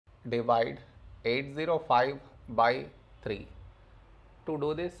divide 805 by 3. To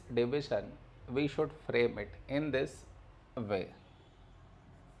do this division, we should frame it in this way.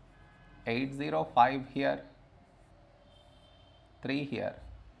 805 here, 3 here.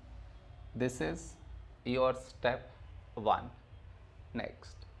 This is your step 1.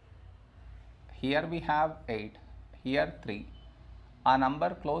 Next, here we have 8, here 3. A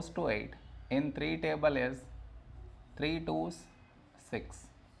number close to 8 in 3 table is 3 2s 6.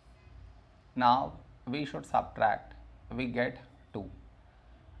 Now we should subtract, we get 2.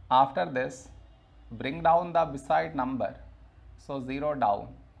 After this, bring down the beside number, so 0 down,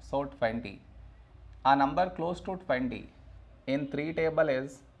 so 20. A number close to 20 in 3 table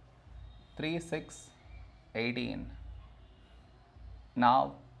is 3 6 18.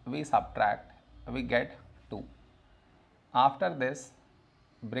 Now we subtract, we get 2. After this,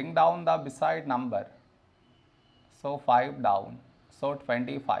 bring down the beside number, so 5 down, so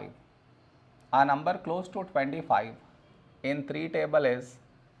 25. A number close to 25 in 3 table is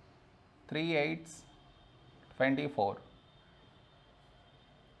 3 8s 24.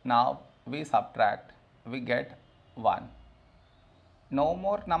 Now we subtract, we get 1. No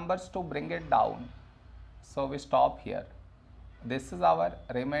more numbers to bring it down, so we stop here. This is our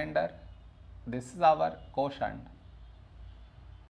remainder, this is our quotient.